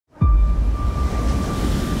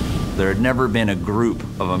There had never been a group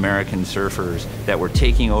of American surfers that were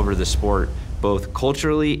taking over the sport, both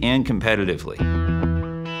culturally and competitively.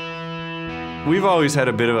 We've always had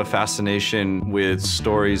a bit of a fascination with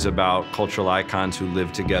stories about cultural icons who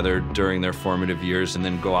lived together during their formative years and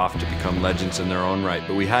then go off to become legends in their own right.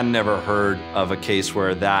 But we hadn't ever heard of a case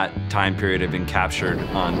where that time period had been captured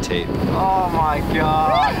on tape. Oh my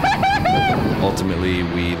God. Ultimately,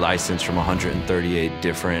 we licensed from 138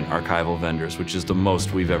 different archival vendors, which is the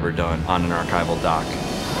most we've ever done on an archival doc.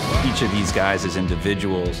 Each of these guys as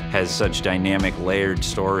individuals has such dynamic, layered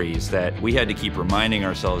stories that we had to keep reminding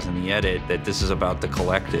ourselves in the edit that this is about the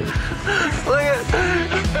collective. Look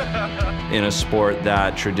at In a sport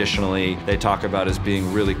that traditionally they talk about as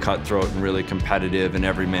being really cutthroat and really competitive and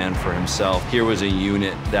every man for himself, here was a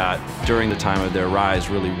unit that during the time of their rise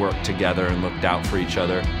really worked together and looked out for each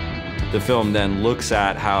other. The film then looks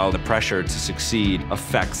at how the pressure to succeed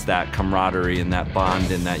affects that camaraderie and that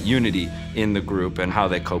bond and that unity in the group and how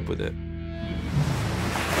they cope with it.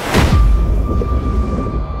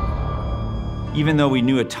 Even though we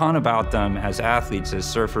knew a ton about them as athletes, as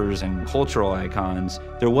surfers and cultural icons,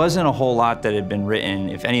 there wasn't a whole lot that had been written,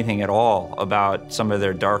 if anything at all, about some of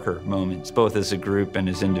their darker moments, both as a group and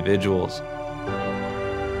as individuals.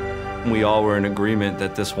 We all were in agreement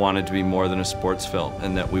that this wanted to be more than a sports film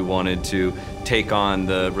and that we wanted to take on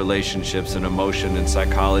the relationships and emotion and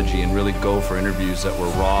psychology and really go for interviews that were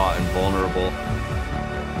raw and vulnerable.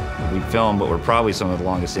 We filmed what were probably some of the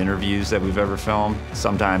longest interviews that we've ever filmed,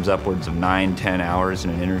 sometimes upwards of 9-10 hours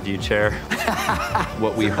in an interview chair.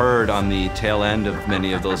 What we heard on the tail end of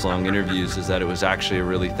many of those long interviews is that it was actually a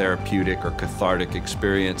really therapeutic or cathartic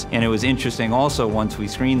experience. And it was interesting also, once we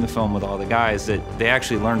screened the film with all the guys, that they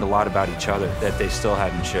actually learned a lot about each other that they still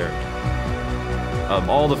hadn't shared. Of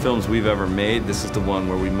all the films we've ever made, this is the one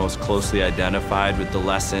where we most closely identified with the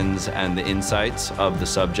lessons and the insights of the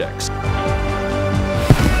subjects.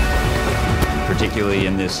 Particularly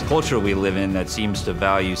in this culture we live in that seems to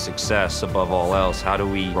value success above all else, how do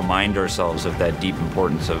we remind ourselves of that deep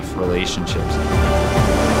importance of relationships?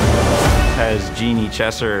 As Jeannie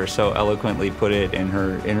Chesser so eloquently put it in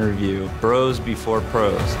her interview, bros before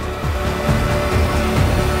pros.